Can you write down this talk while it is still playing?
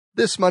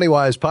This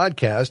MoneyWise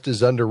podcast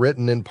is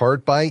underwritten in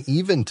part by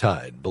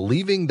Eventide,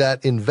 believing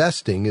that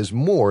investing is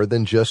more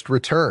than just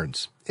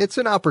returns. It's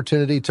an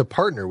opportunity to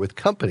partner with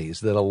companies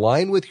that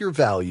align with your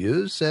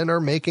values and are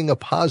making a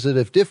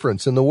positive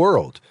difference in the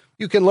world.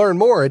 You can learn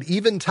more at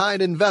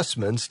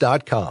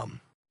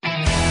eventideinvestments.com.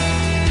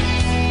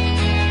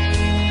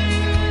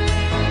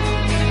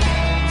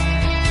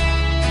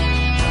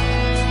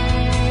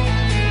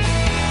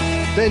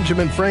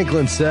 Benjamin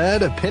Franklin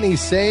said, "A penny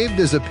saved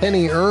is a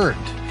penny earned."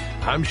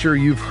 I'm sure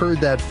you've heard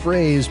that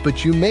phrase,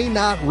 but you may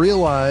not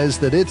realize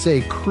that it's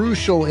a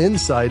crucial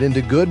insight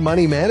into good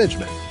money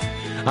management.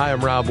 Hi,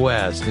 I'm Rob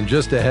West, and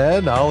just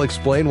ahead, I'll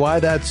explain why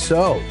that's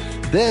so.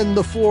 Then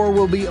the floor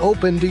will be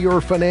open to your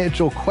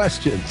financial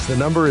questions. The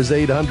number is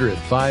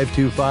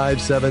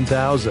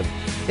 800-525-7000.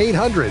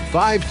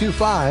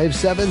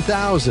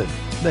 800-525-7000.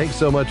 Thanks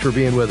so much for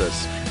being with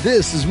us.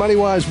 This is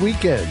MoneyWise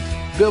Weekend,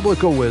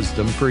 biblical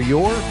wisdom for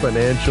your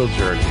financial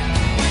journey.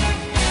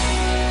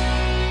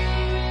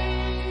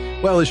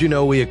 Well, as you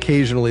know, we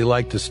occasionally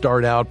like to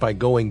start out by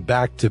going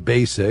back to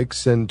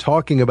basics and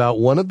talking about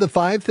one of the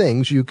 5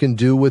 things you can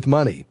do with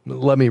money.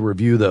 Let me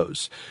review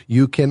those.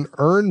 You can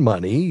earn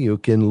money, you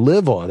can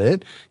live on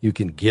it, you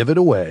can give it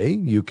away,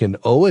 you can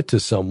owe it to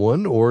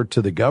someone or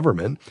to the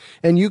government,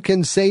 and you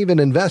can save and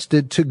invest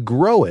it to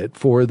grow it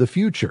for the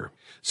future.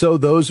 So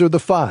those are the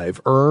 5: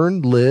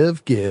 earn,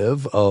 live,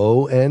 give,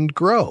 owe, and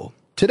grow.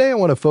 Today I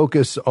want to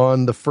focus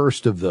on the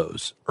first of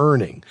those,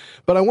 earning,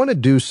 but I want to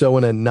do so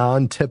in a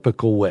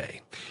non-typical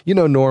way. You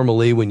know,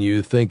 normally when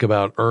you think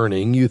about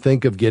earning, you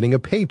think of getting a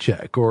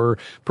paycheck or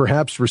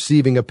perhaps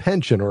receiving a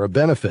pension or a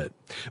benefit.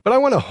 But I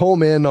want to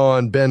home in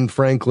on Ben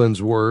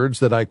Franklin's words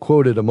that I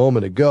quoted a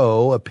moment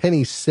ago: "A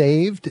penny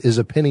saved is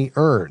a penny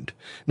earned."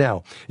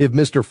 Now, if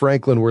Mr.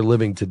 Franklin were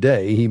living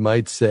today, he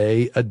might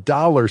say a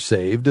dollar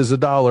saved is a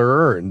dollar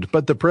earned,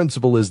 but the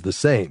principle is the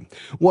same.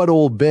 What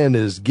old Ben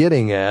is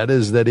getting at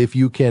is that if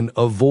you can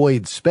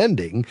avoid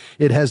spending,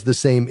 it has the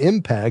same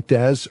impact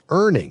as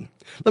earning.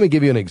 Let me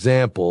give you an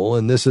example,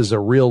 and this is a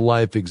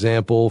real-life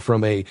example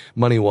from a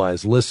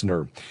MoneyWise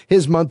listener.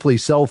 His monthly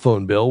cell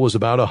phone bill was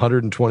about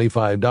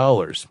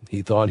 $125.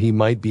 He thought he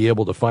might be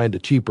able to find a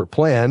cheaper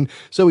plan,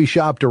 so he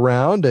shopped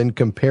around and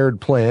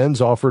compared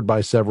plans offered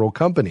by several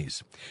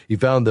companies. He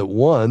found that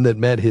one that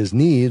met his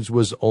needs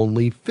was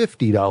only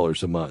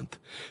 $50 a month.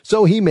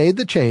 So he made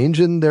the change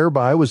and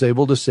thereby was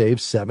able to save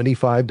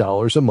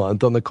 $75 a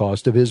month on the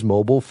cost of his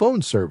mobile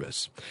phone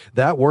service.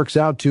 That works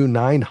out to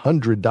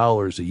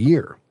 $900 a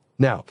year.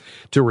 Now,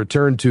 to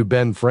return to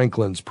Ben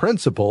Franklin's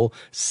principle,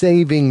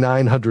 saving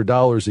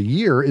 $900 a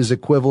year is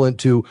equivalent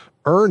to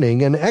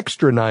earning an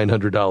extra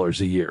 $900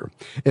 a year.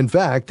 In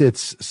fact,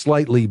 it's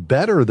slightly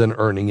better than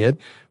earning it,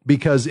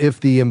 because if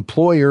the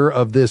employer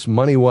of this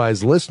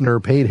MoneyWise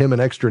listener paid him an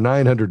extra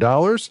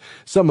 $900,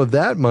 some of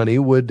that money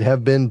would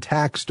have been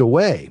taxed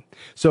away.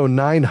 So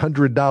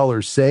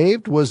 $900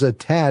 saved was a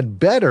tad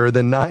better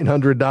than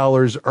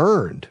 $900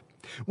 earned.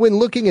 When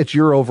looking at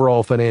your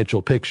overall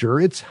financial picture,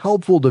 it's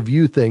helpful to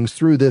view things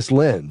through this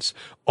lens.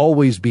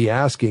 Always be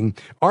asking,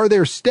 are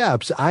there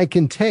steps I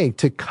can take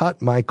to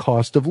cut my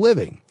cost of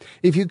living?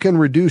 If you can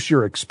reduce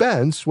your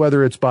expense,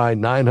 whether it's by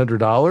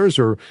 $900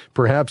 or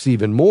perhaps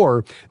even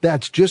more,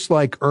 that's just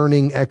like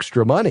earning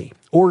extra money,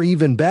 or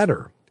even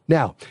better.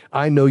 Now,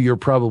 I know you're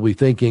probably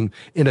thinking,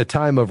 in a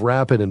time of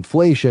rapid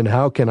inflation,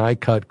 how can I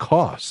cut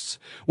costs?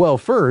 Well,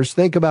 first,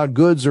 think about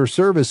goods or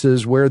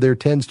services where there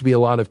tends to be a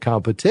lot of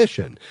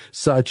competition,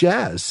 such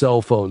as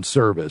cell phone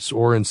service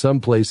or, in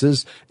some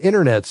places,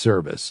 internet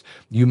service.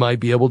 You might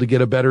be able to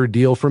get a better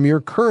deal from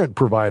your current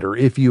provider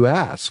if you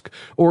ask,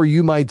 or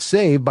you might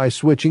save by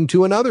switching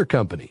to another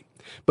company.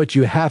 But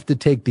you have to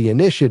take the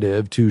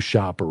initiative to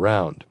shop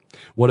around.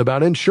 What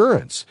about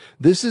insurance?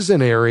 This is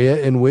an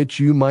area in which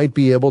you might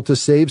be able to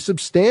save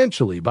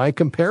substantially by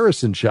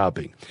comparison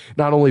shopping,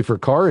 not only for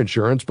car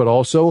insurance, but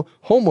also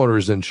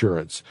homeowners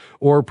insurance,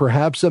 or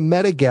perhaps a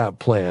Medigap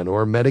plan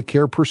or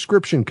Medicare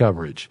prescription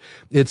coverage.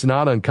 It's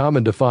not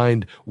uncommon to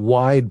find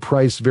wide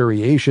price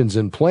variations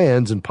in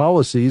plans and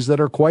policies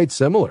that are quite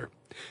similar.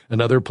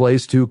 Another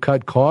place to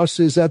cut costs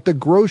is at the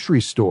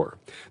grocery store.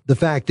 The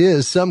fact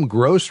is, some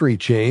grocery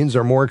chains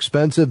are more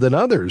expensive than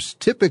others,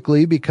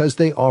 typically because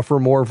they offer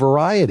more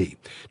variety.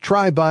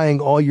 Try buying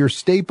all your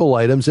staple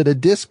items at a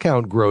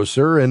discount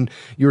grocer, and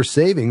your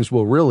savings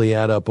will really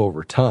add up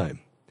over time.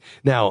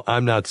 Now,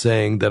 I'm not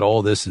saying that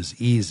all this is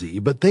easy,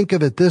 but think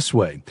of it this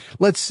way.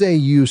 Let's say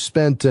you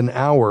spent an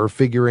hour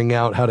figuring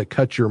out how to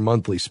cut your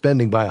monthly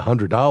spending by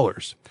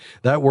 $100.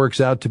 That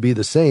works out to be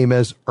the same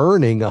as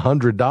earning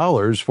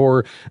 $100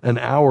 for an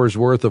hour's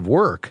worth of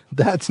work.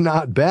 That's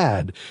not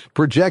bad.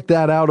 Project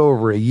that out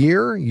over a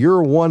year,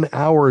 your 1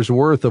 hour's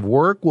worth of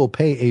work will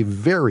pay a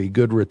very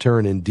good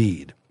return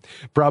indeed.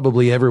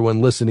 Probably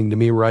everyone listening to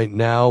me right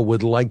now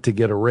would like to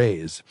get a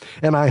raise,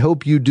 and I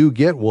hope you do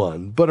get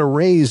one, but a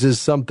raise is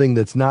something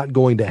that's not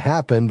going to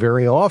happen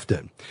very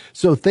often.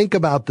 So think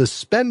about the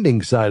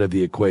spending side of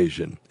the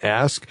equation.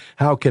 Ask,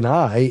 how can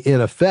I,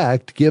 in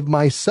effect, give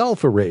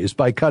myself a raise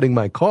by cutting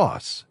my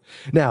costs?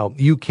 Now,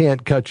 you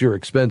can't cut your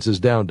expenses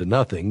down to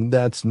nothing.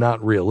 That's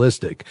not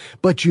realistic.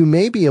 But you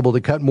may be able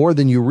to cut more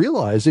than you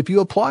realize if you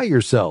apply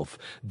yourself.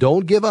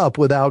 Don't give up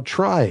without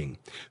trying.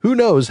 Who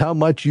knows how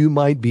much you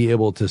might be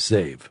able to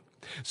save?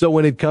 So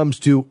when it comes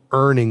to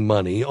earning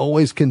money,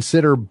 always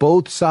consider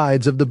both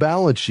sides of the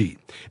balance sheet.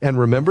 And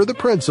remember the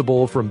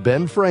principle from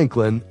Ben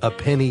Franklin, a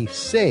penny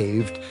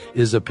saved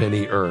is a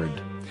penny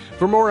earned.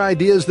 For more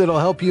ideas that'll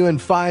help you in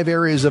 5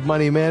 areas of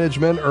money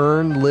management,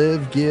 earn,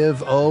 live,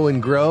 give, owe,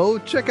 and grow,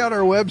 check out our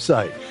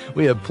website.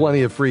 We have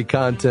plenty of free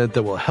content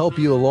that will help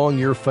you along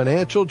your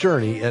financial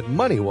journey at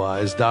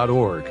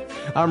moneywise.org.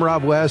 I'm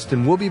Rob West,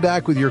 and we'll be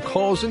back with your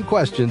calls and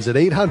questions at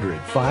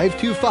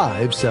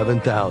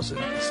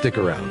 800-525-7000. Stick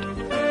around.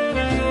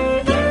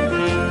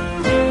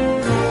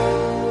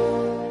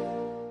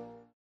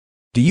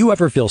 Do you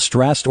ever feel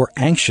stressed or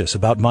anxious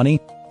about money?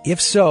 If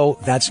so,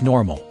 that's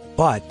normal.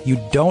 But you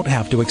don't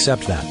have to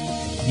accept that.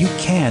 You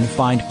can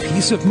find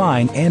peace of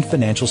mind and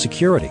financial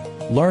security.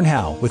 Learn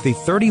how with the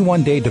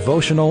 31-day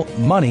devotional,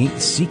 Money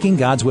Seeking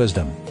God's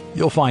Wisdom.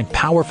 You'll find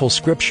powerful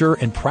scripture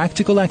and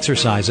practical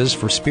exercises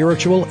for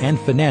spiritual and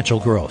financial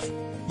growth.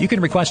 You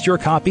can request your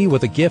copy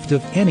with a gift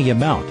of any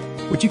amount.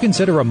 Would you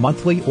consider a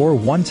monthly or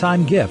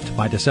one-time gift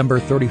by December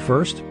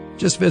 31st?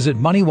 Just visit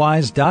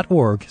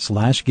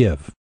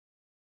moneywise.org/give.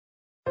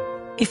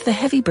 If the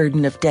heavy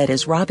burden of debt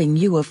is robbing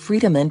you of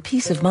freedom and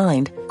peace of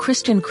mind,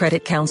 Christian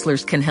Credit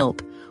Counselors can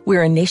help.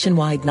 We're a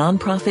nationwide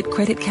nonprofit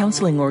credit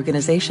counseling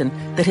organization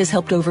that has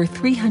helped over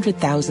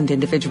 300,000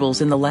 individuals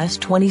in the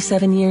last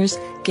 27 years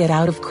get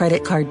out of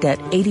credit card debt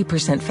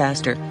 80%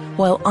 faster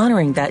while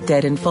honoring that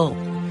debt in full.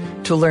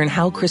 To learn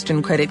how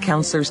Christian Credit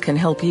Counselors can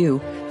help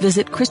you,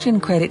 visit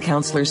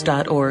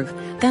ChristianCreditCounselors.org.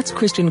 That's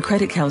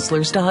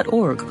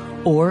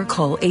ChristianCreditCounselors.org, or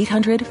call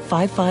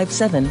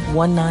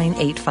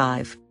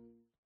 800-557-1985.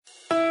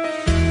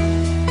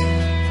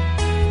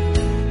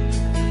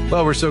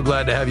 Well, we're so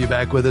glad to have you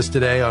back with us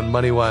today on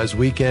MoneyWise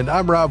Weekend.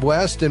 I'm Rob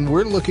West, and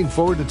we're looking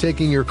forward to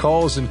taking your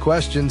calls and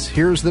questions.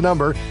 Here's the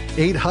number,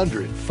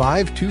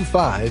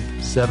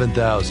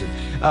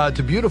 800-525-7000.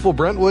 To beautiful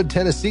Brentwood,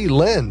 Tennessee,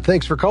 Lynn,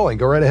 thanks for calling.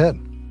 Go right ahead.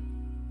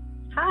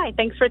 Hi,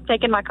 thanks for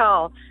taking my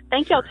call.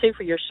 Thank y'all, too,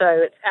 for your show.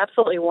 It's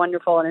absolutely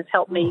wonderful, and it's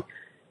helped me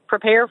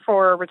prepare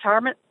for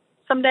retirement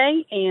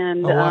someday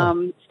and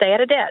stay out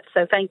of debt.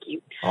 So thank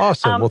you.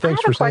 Awesome. Well,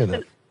 thanks for saying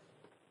that.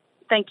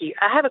 Thank you.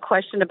 I have a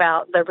question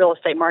about the real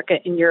estate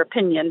market, in your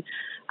opinion.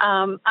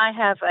 I'm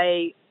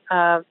a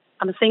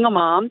single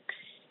mom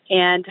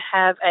and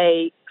have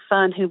a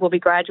son who will be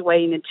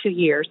graduating in 2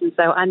 years, and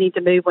so I need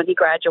to move when he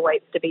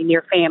graduates to be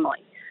near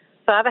family.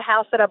 So I have a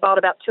house that I bought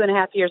about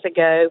 2.5 years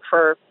ago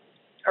for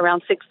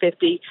around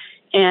 $650,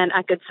 and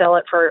I could sell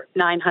it for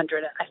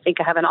 $900. I think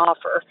I have an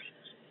offer.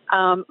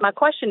 My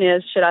question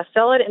is, should I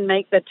sell it and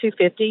make the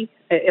 $250?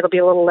 It'll be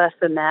a little less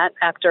than that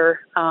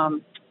after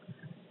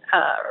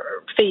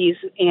fees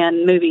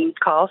and moving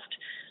cost,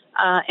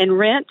 and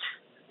rent,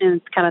 and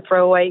kind of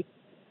throw away,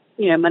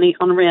 money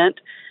on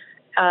rent,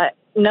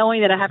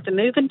 knowing that I have to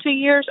move in 2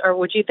 years? Or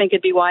would you think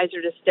it'd be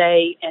wiser to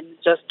stay and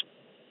just,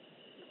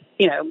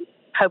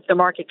 hope the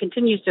market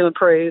continues to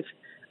improve,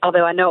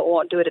 although I know it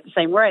won't do it at the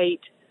same rate,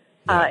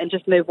 and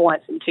just move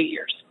once in 2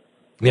 years?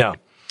 Yeah.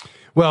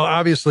 Well,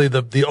 obviously,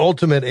 the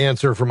ultimate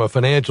answer from a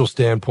financial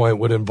standpoint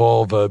would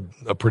involve a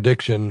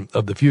prediction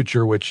of the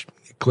future, which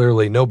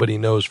clearly nobody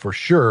knows for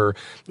sure.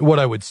 What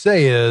I would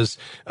say is,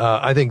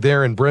 I think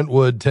there in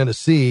Brentwood,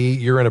 Tennessee,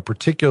 you're in a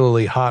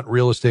particularly hot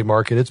real estate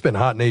market. It's been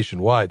hot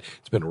nationwide.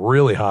 It's been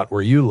really hot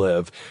where you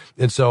live.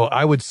 And so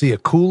I would see a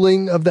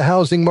cooling of the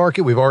housing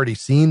market. We've already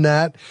seen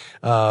that,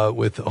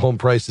 with home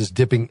prices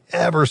dipping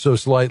ever so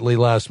slightly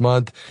last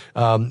month.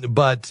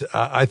 But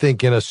I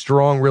think in a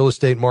strong real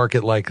estate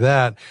market like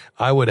that,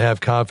 I would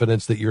have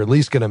confidence that you're at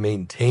least going to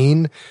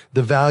maintain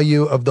the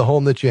value of the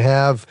home that you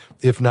have,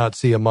 if not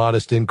see a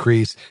modest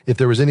increase. If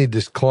there was any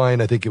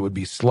decline, I think it would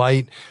be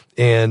slight.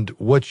 And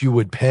what you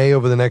would pay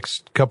over the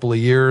next couple of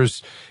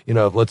years,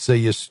 let's say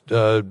you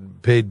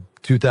paid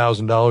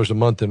 $2,000 a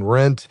month in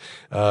rent,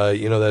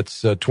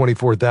 that's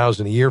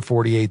 $24,000 a year,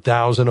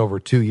 $48,000 over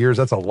 2 years.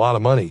 That's a lot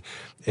of money.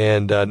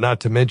 And not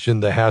to mention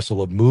the hassle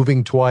of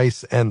moving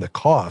twice and the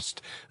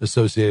cost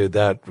associated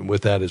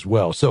with that as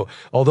well. So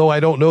although I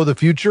don't know the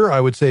future,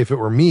 I would say if it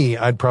were me,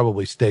 I'd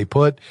probably stay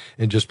put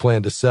and just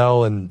plan to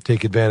sell and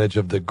take advantage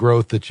of the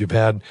growth that you've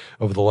had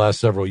over the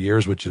last several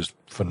years, which is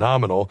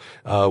phenomenal,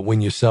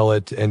 when you sell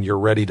it and you're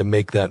ready to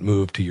make that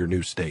move to your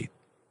new state.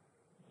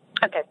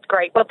 Okay,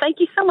 great. Well, thank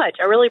you so much.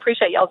 I really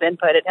appreciate y'all's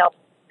input. It helps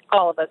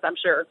all of us, I'm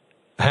sure.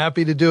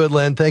 Happy to do it,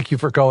 Len. Thank you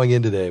for calling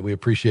in today. We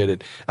appreciate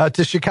it.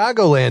 To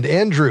Chicagoland,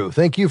 Andrew,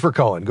 thank you for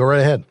calling. Go right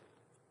ahead.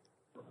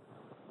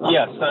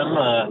 Yes,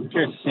 I'm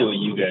curious to see what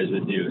you guys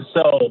would do.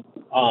 So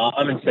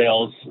I'm in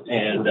sales,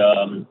 and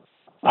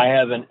I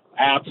have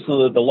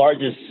the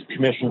largest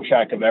commission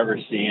check I've ever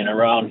seen,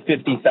 around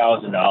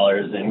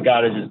 $50,000, and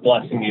God is just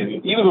blessing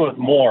me, even with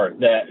more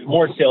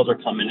sales are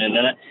coming in,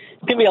 and it's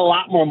going to be a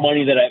lot more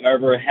money than I've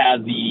ever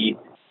had the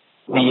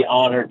the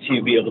honor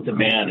to be able to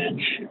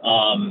manage.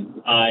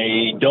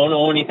 I don't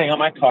own anything on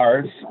my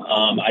cars.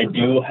 I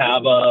do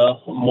have a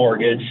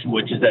mortgage,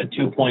 which is at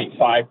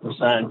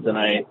 2.5%,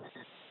 and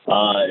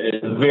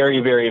it's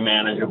very, very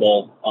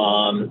manageable.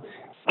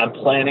 I'm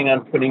planning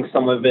on putting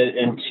some of it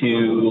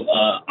into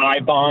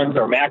I-bonds,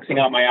 or maxing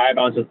out my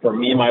I-bonds for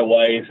me and my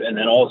wife, and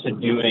then also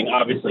doing,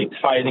 obviously,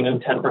 tithing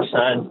of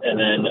 10%, and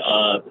then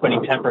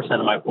putting 10%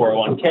 of my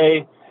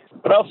 401k.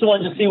 But I also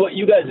wanted to see what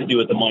you guys would do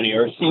with the money,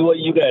 or see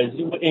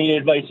any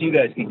advice you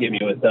guys can give me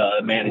with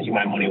managing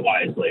my money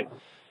wisely.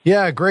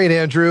 Yeah, great,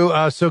 Andrew.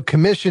 So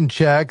commission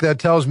check, that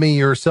tells me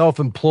you're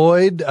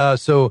self-employed.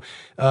 So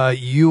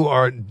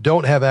you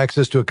don't have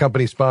access to a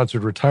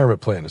company-sponsored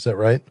retirement plan. Is that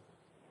right?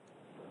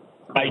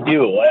 I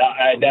do.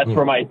 That's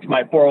where my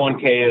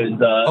 401k is.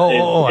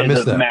 I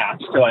missed that.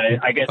 Matched. So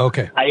I get.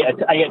 Okay.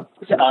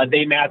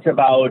 They match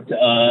about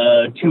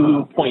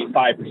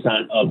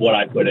 2.5% of what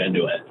I put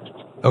into it.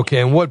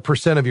 Okay, and what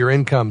percent of your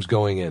income's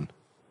going in?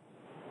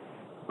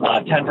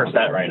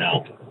 10% right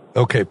now.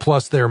 Okay,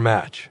 plus their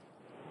match.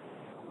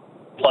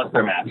 Plus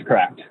their match,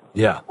 correct.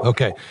 Yeah.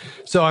 Okay.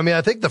 So, I mean,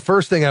 I think the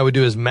first thing I would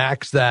do is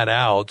max that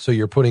out. So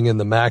you're putting in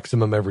the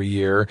maximum every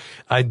year.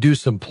 I'd do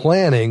some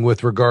planning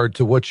with regard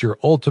to what's your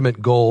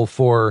ultimate goal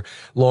for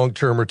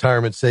long-term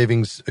retirement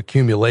savings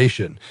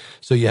accumulation.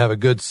 So you have a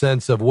good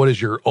sense of what is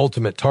your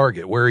ultimate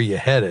target? Where are you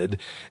headed?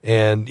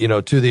 And,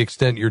 to the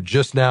extent you're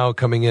just now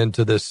coming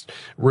into this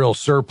real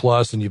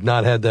surplus and you've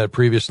not had that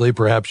previously,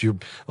 perhaps you're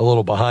a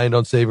little behind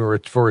on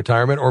saving for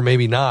retirement, or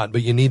maybe not,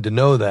 but you need to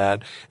know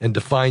that and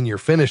define your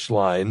finish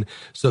line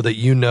so that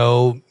you know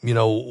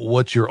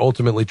what you're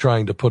ultimately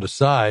trying to put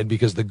aside,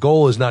 because the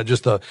goal is not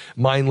just a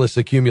mindless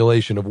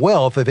accumulation of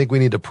wealth. I think we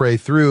need to pray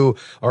through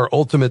our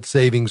ultimate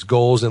savings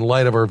goals in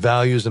light of our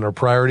values and our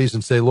priorities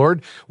and say,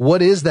 Lord,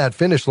 what is that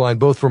finish line,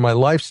 both for my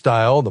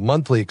lifestyle, the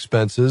monthly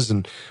expenses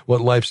and what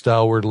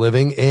lifestyle we're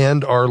living,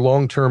 and our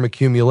long-term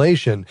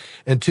accumulation?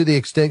 And to the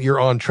extent you're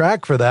on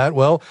track for that,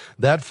 well,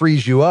 that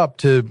frees you up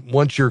to,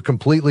 once you're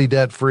completely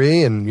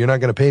debt-free and you're not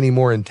going to pay any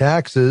more in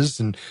taxes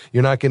and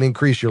you're not going to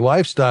increase your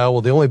lifestyle,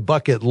 well, the only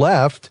bucket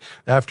left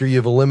after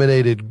you've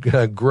eliminated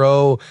once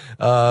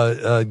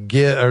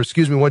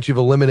you've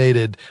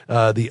eliminated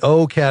the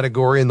O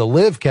category and the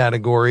live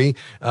category,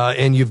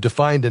 and you've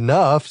defined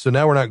enough, so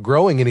now we're not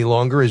growing any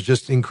longer, is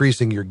just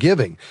increasing your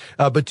giving.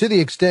 But to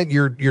the extent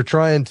you're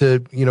trying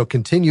to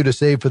continue to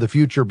save for the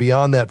future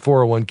beyond that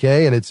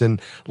 401k, and it's in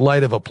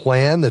light of a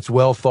plan that's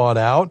well thought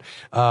out,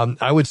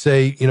 I would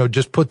say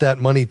just put that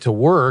money to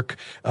work.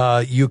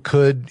 You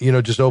could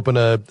just open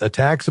a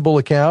taxable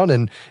account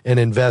and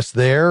invest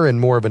there, and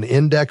more of an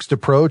indexed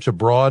approach, a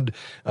broad,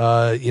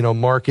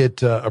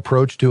 market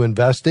approach to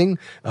investing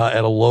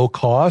at a low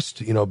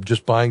cost,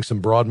 just buying some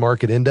broad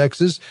market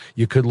indexes.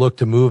 You could look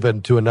to move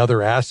into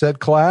another asset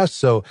class.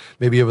 So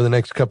maybe over the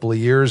next couple of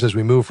years, as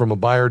we move from a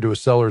buyer to a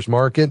seller's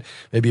market,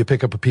 maybe you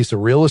pick up a piece of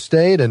real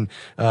estate and,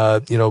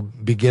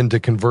 begin to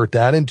convert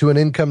that into an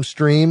income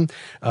stream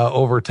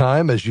over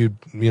time as you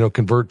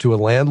convert to a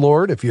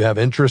landlord, if you have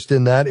interest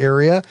in that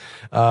area.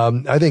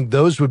 I think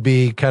those would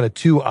be kind of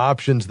two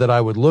options that I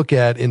would look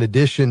at, in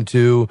addition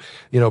to,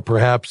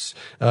 perhaps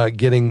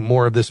getting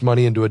more of this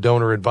money into a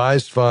donor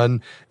advised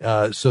fund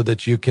so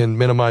that you can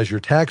minimize your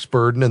tax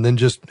burden and then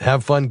just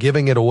have fun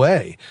giving it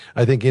away.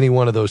 I think any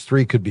one of those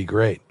three could be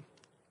great.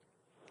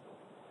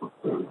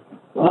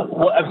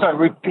 Well, I'm sorry,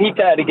 repeat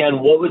that again.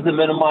 What was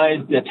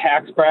the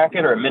tax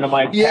bracket or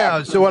minimized?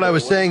 Yeah, so what I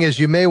was saying is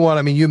you may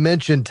want, you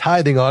mentioned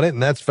tithing on it,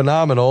 and that's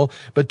phenomenal.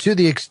 But to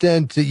the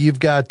extent that you've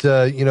got,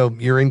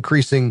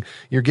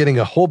 you're getting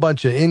a whole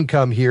bunch of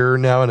income here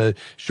now in a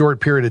short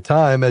period of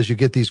time as you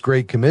get these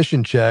great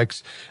commission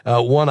checks.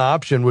 One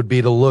option would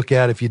be to look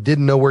at, if you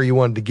didn't know where you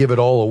wanted to give it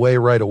all away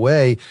right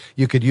away,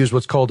 you could use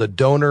what's called a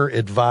donor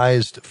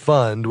advised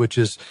fund, which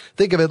is,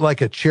 think of it like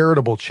a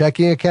charitable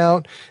checking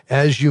account.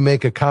 As you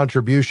make a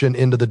contribution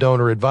into the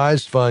donor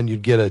advised fund,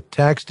 you'd get a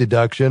tax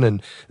deduction.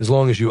 And as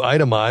long as you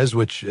itemize,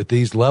 which at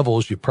these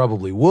levels you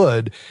probably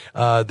would,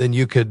 then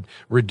you could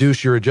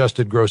reduce your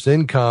adjusted gross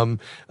income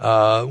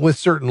with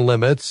certain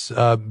limits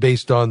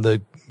based on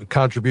the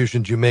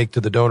contributions you make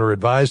to the donor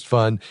advised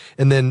fund.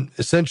 And then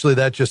essentially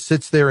that just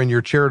sits there in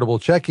your charitable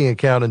checking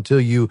account until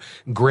you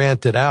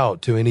grant it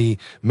out to any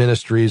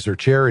ministries or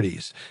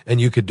charities. And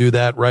you could do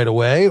that right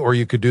away, or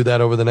you could do that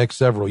over the next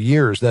several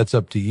years. That's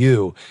up to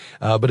you.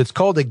 But it's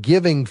called a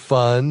giving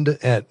fund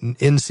at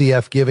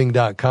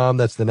ncfgiving.com.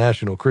 That's the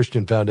National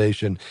Christian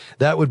Foundation.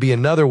 That would be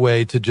another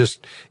way to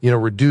just,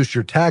 reduce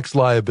your tax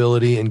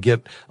liability and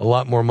get a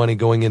lot more money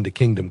going into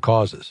kingdom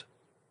causes.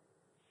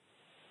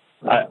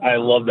 I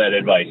love that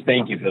advice.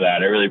 Thank you for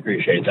that. I really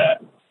appreciate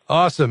that.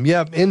 Awesome.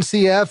 Yep.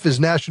 NCF is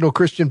National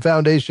Christian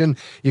Foundation.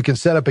 You can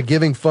set up a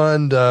giving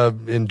fund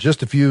in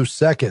just a few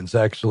seconds,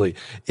 actually.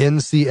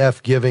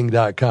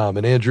 ncfgiving.com.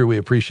 And Andrew, we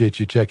appreciate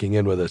you checking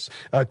in with us.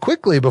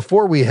 Quickly,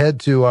 before we head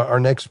to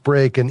our next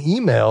break, an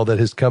email that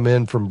has come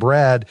in from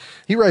Brad.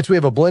 He writes, we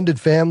have a blended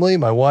family.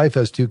 My wife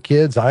has 2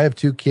 kids. I have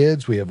 2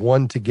 kids. We have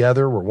one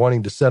together. We're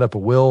wanting to set up a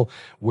will.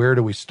 Where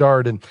do we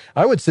start? And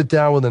I would sit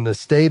down with an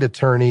estate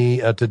attorney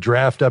to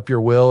draft up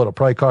your will. It'll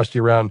probably cost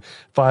you around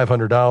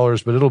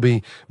 $500, but it'll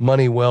be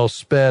money well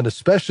spent,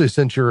 especially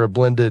since you're a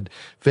blended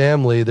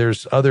family.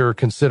 There's other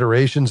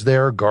considerations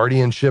there.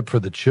 Guardianship for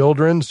the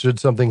children. Should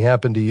something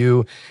happen to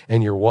you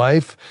and your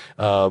wife,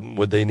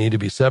 would they need to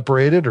be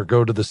separated or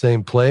go to the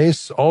same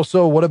place?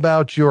 Also, what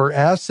about your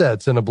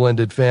assets in a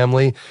blended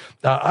family?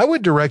 I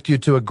would direct you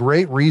to a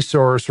great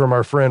resource from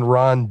our friend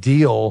Ron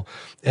Deal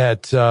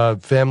at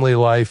Family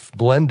Life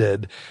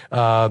Blended.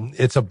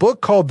 It's a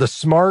book called The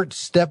Smart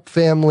Step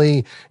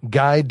Family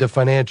Guide to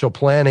Financial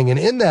Planning. And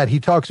in that,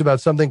 he talks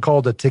about something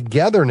called a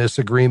togetherness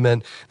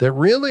agreement that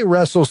really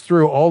wrestles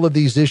through all of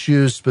these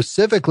issues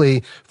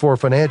specifically for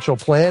financial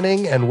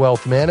planning and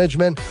wealth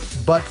management,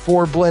 but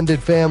for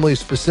blended families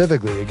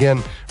specifically.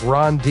 Again,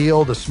 Ron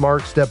Deal, The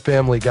Smart Step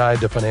Family Guide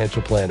to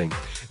Financial Planning.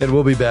 And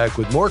we'll be back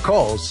with more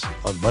calls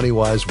on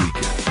MoneyWise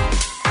Weekend.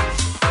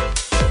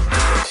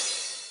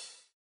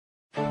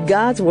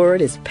 God's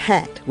Word is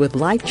packed with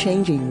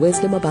life-changing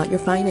wisdom about your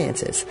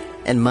finances,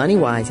 and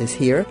MoneyWise is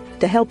here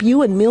to help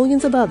you and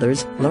millions of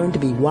others learn to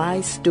be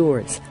wise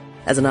stewards.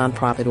 As a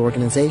nonprofit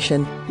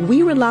organization,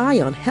 we rely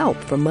on help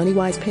from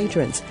MoneyWise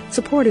patrons,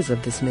 supporters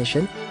of this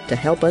mission, to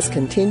help us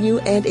continue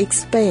and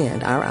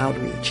expand our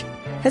outreach.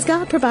 Has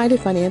God provided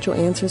financial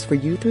answers for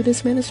you through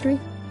this ministry?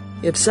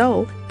 If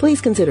so,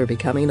 please consider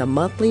becoming a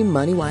monthly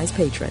MoneyWise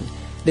patron.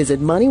 Visit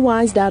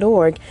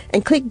moneywise.org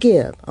and click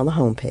Give on the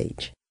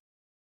homepage.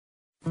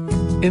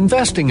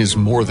 Investing is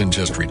more than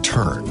just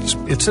returns.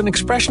 It's an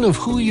expression of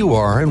who you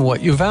are and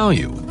what you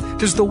value.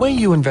 Does the way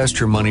you invest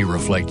your money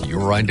reflect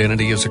your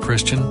identity as a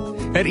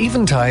Christian? At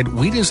Eventide,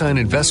 we design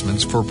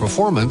investments for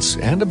performance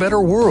and a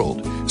better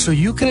world, so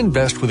you can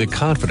invest with the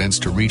confidence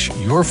to reach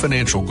your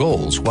financial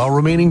goals while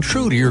remaining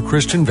true to your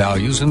Christian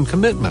values and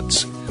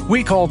commitments.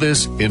 We call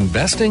this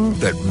investing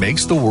that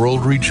makes the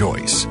world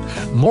rejoice.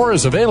 More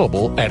is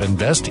available at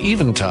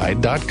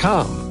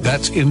investeventide.com.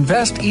 That's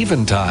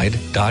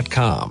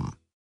investeventide.com.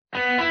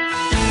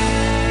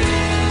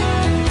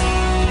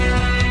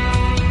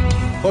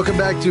 Welcome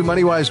back to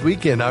MoneyWise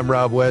Weekend. I'm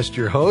Rob West,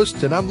 your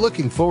host, and I'm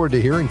looking forward to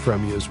hearing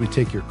from you as we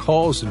take your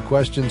calls and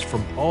questions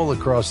from all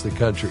across the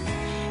country.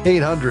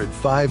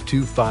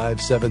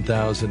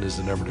 800-525-7000 is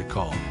the number to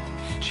call.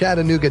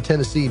 Chattanooga,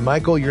 Tennessee.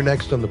 Michael, you're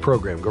next on the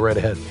program. Go right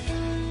ahead.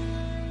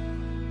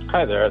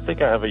 Hi there. I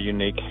think I have a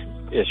unique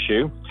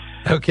issue.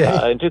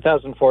 Okay. In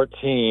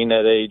 2014,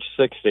 at age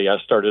 60, I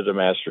started a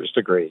master's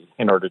degree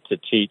in order to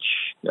teach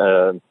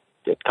at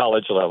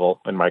college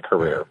level in my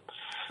career.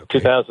 Okay.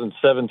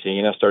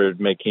 2017, I started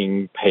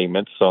making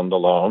payments on the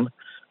loan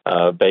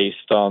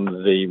based on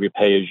the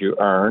repay as you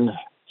earn,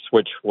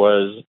 which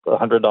was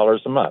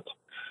 $100 a month.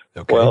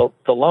 Okay. Well,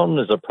 the loan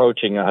is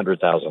approaching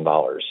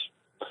 $100,000.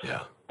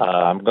 Yeah.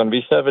 I'm going to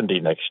be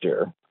 70 next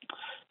year.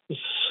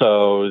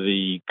 So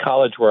the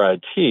college where I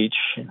teach,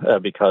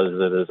 because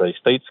it is a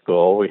state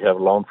school, we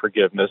have loan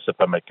forgiveness if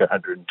I make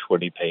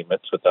 120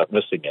 payments without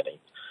missing any.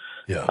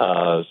 Yeah.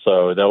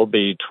 So that will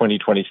be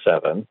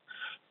 2027.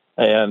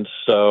 And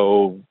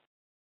so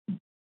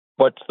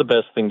what's the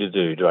best thing to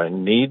do? Do I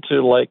need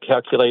to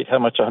calculate how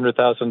much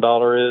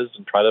 $100,000 is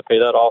and try to pay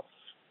that off,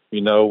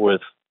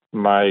 with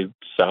my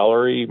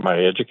salary,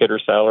 my educator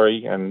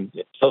salary and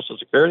Social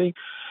Security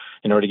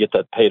in order to get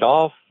that paid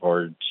off,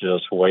 or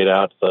just wait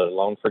out the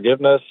loan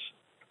forgiveness,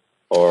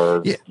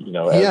 or, as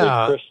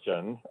a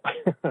Christian?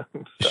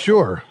 So.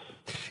 Sure.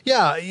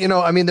 Yeah,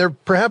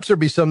 there'd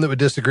be some that would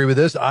disagree with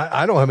this.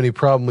 I don't have any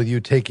problem with you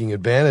taking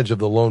advantage of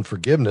the loan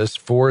forgiveness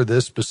for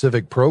this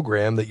specific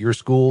program that your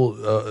school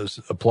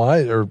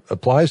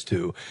applies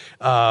to.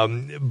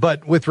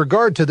 But with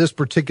regard to this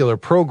particular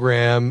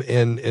program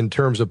in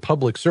terms of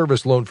public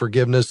service loan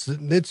forgiveness,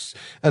 it's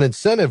an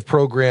incentive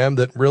program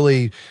that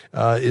really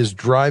is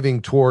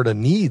driving toward a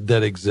need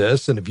that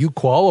exists. And if you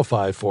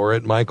qualify for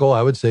it, Michael,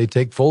 I would say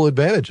take full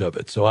advantage of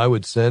it. So I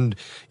would send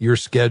your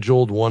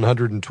scheduled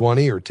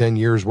 120 or 10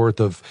 years worth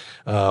of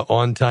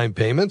on-time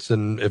payments,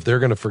 and if they're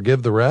going to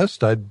forgive the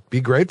rest, I'd be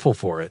grateful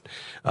for it.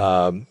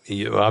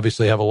 You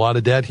obviously have a lot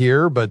of debt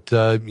here, but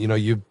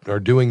you are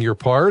doing your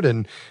part,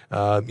 and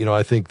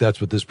I think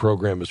that's what this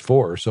program is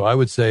for. So I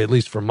would say, at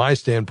least from my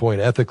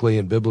standpoint, ethically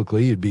and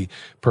biblically, you'd be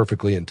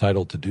perfectly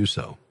entitled to do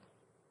so.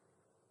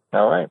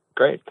 All right,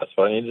 great. That's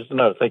what I needed to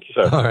know. Thank you,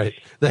 sir. All right.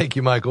 Thank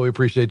you, Michael. We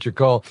appreciate your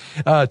call.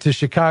 To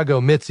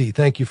Chicago, Mitzi,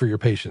 thank you for your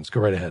patience. Go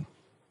right ahead.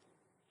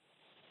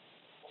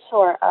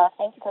 Sure.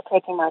 Thank you for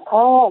taking my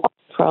call,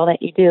 for all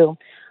that you do.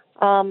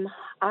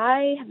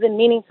 I have been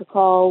meaning to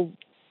call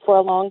for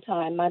a long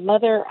time. Our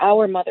mother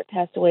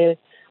passed away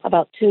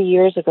about 2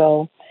 years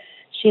ago.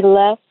 She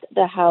left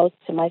the house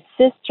to my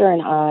sister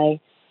and I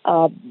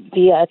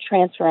via a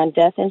transfer on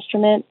death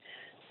instrument.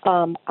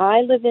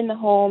 I live in the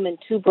home and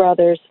two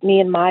brothers, me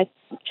and my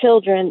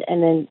children,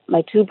 and then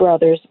my two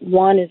brothers.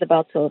 One is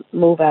about to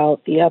move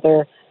out, the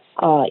other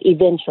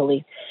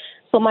eventually.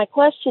 So my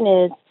question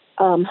is,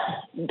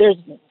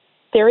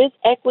 there is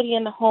equity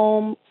in the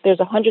home. There's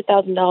a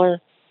 $100,000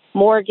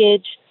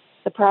 mortgage.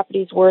 The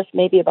property's worth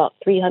maybe about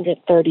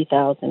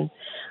 $330,000.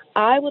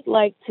 I would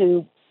like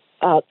to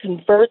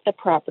convert the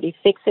property,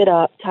 fix it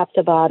up top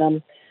to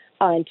bottom,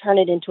 and turn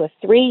it into a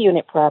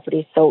 3-unit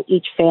property so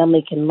each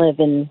family can live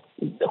in,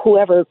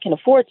 whoever can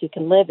afford to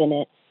can live in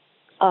it.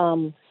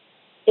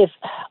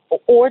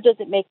 Or does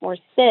it make more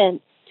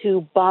sense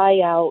to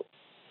buy out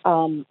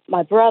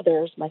my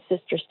brothers? My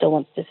sister still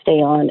wants to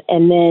stay on,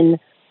 and then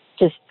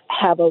just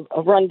have a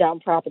rundown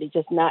property,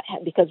 just not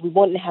because we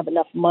wouldn't have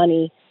enough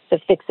money to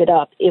fix it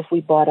up if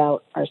we bought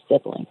out our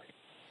siblings.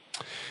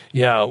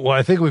 Yeah, well,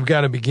 I think we've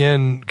got to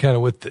begin kind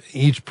of with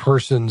each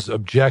person's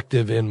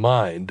objective in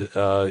mind.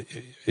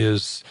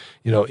 Is,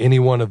 any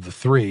one of the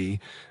three,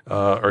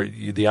 or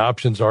the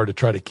options are to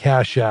try to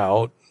cash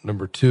out.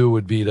 Number 2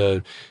 would be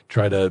to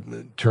try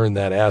to turn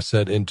that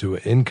asset into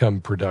income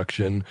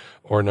production,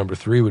 or number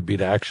 3 would be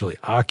to actually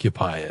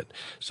occupy it.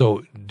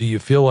 So do you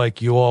feel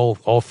like you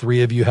all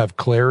three of you have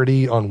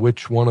clarity on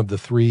which one of the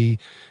 3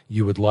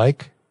 you would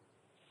like?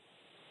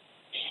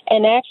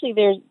 And actually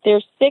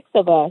there's 6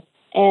 of us,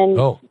 and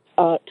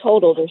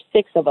total there's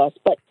 6 of us,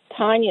 but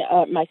Tanya,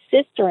 my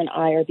sister, and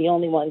I are the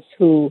only ones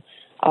who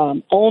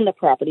own the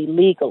property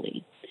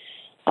legally.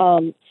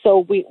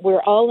 So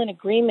we're all in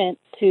agreement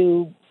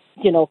to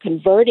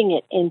converting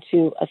it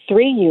into a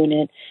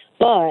 3-unit,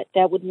 but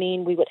that would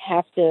mean we would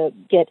have to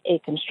get a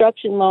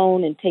construction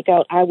loan and take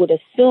out, I would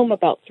assume,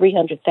 about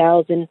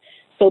 $300,000.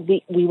 So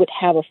we would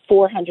have a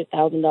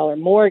 $400,000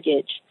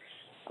 mortgage.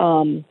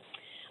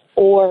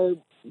 Or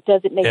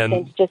does it make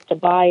sense just to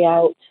buy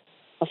out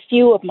a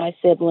few of my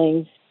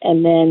siblings,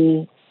 and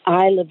then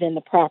I live in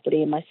the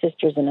property and my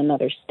sister's in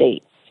another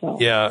state? So.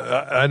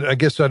 Yeah, I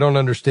guess I don't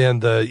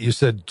understand you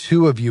said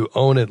 2 of you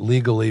own it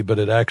legally, but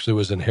it actually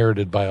was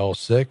inherited by all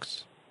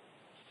 6?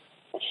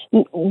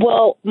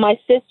 Well, my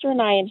sister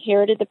and I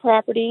inherited the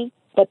property,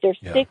 but there's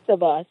 6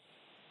 of us.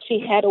 She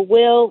had a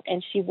will,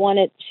 and in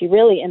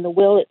the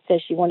will it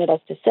says she wanted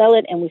us to sell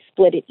it, and we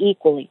split it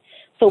equally.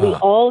 So we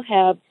all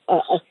have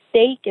a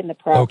stake in the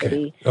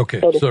property. Okay.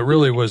 So it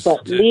really was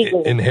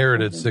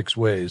inherited 6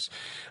 ways.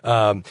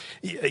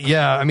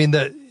 Yeah, I mean,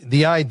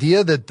 the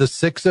idea that the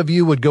 6 of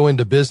you would go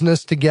into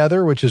business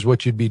together, which is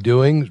what you'd be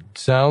doing,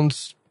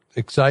 sounds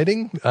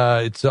exciting.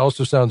 It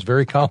also sounds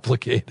very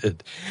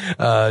complicated,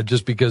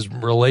 just because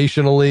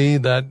relationally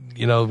that,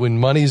 when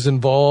money's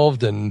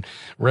involved and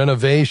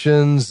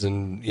renovations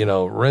and,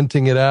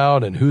 renting it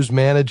out and who's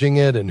managing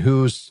it and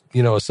who's,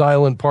 a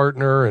silent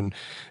partner and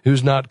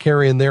who's not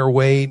carrying their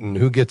weight and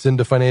who gets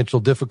into financial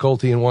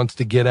difficulty and wants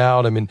to get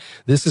out. I mean,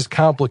 this is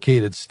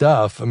complicated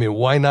stuff. I mean,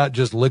 why not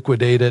just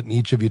liquidate it and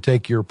each of you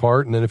take your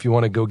part? And then if you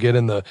want to go get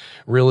in the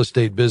real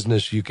estate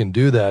business, you can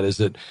do that. Is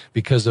it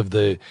because of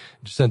the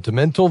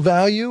sentimental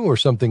value or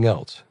something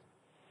else?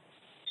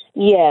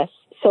 Yes.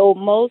 So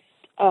most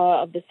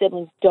of the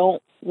siblings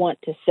don't want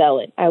to sell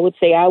it. I would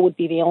say I would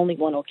be the only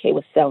one okay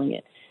with selling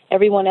it.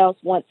 Everyone else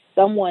wants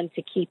someone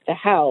to keep the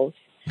house.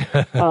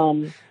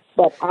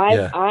 But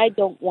I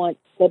don't want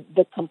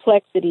the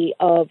complexity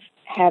of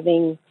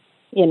having,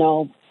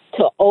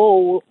 to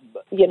owe,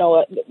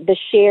 the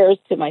shares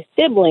to my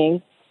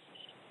siblings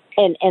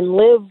and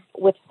live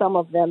with some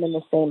of them in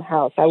the same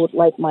house. I would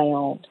like my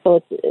own.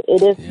 So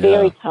it is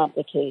very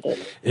complicated.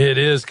 It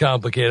is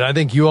complicated. I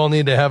think you all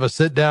need to have a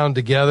sit down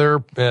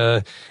together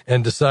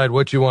and decide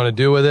what you want to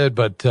do with it.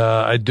 But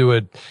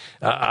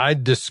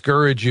I'd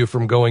discourage you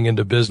from going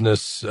into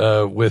business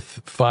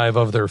with 5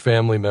 of their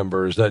family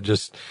members. That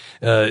just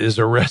is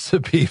a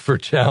recipe for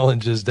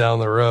challenges down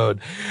the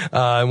road.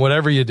 And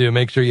whatever you do,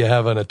 make sure you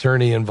have an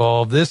attorney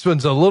involved. This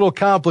one's a little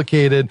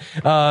complicated.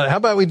 How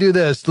about we do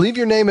this? Leave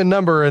your name and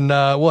number, and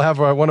we'll have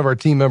one of our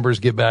team members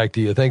get back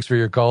to you. Thanks for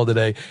your call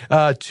today.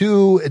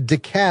 To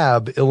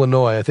DeKalb,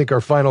 Illinois. I think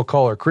our final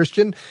caller,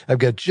 Christian. I've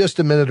got just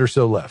a minute or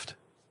so left.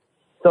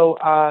 So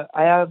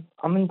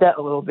I'm in debt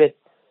a little bit.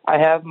 I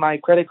have my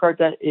credit card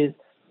debt is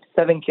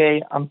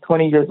 $7,000. I'm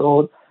 20 years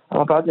old. I'm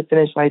about to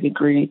finish my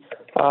degree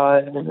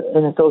as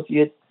an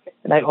associate,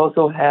 and I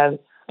also have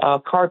a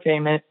car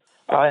payment,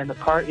 and the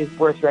car is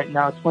worth right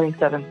now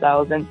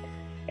 $27,000,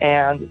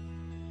 and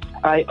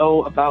I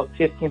owe about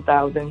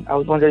 $15,000. I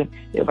was wondering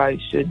if I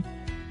should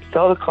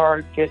sell the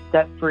car, get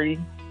debt-free,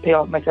 pay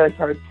off my credit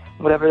card,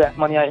 whatever that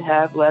money I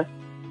have left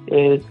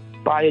is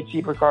buy a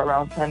cheaper car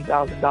around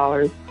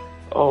 $10,000,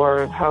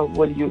 or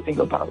what do you think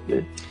about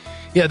this?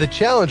 Yeah, the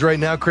challenge right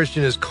now,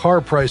 Christian, is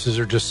car prices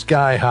are just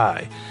sky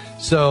high.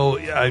 So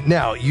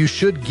now you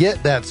should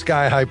get that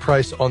sky-high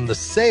price on the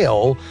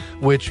sale,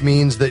 which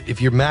means that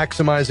if you're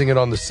maximizing it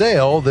on the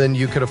sale, then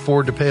you could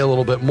afford to pay a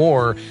little bit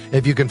more.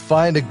 If you can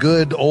find a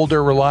good,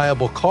 older,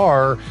 reliable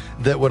car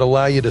that would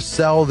allow you to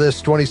sell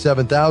this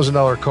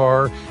 $27,000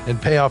 car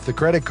and pay off the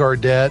credit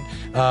card debt,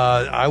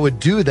 I would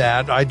do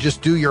that. I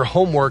just do your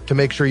homework to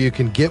make sure you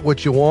can get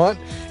what you want,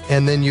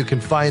 and then you can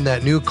find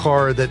that new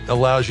car that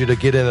allows you to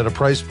get in at a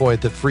price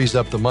point that frees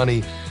up the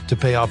money to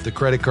pay off the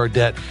credit card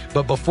debt.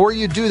 But before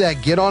you do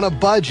that, get on a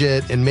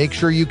budget and make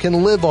sure you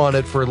can live on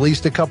it for at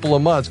least a couple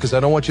of months, because I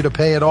don't want you to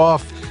pay it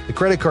off, the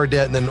credit card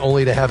debt, and then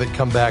only to have it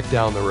come back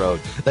down the road.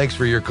 Thanks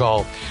for your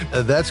call.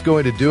 That's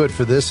going to do it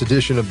for this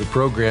edition of the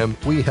program.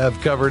 We have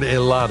covered a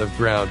lot of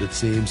ground, it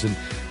seems, and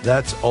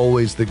that's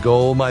always the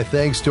goal. My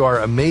thanks to our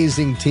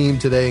amazing team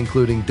today,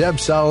 including Deb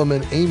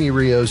Solomon, Amy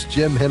Rios,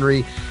 Jim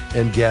Henry,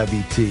 and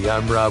Gabby T.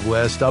 I'm Rob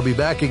West. I'll be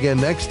back again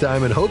next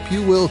time and hope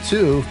you will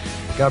too.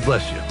 God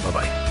bless you.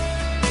 Bye-bye.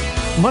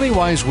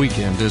 MoneyWise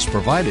Weekend is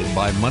provided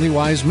by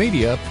MoneyWise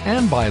Media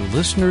and by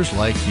listeners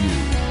like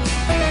you.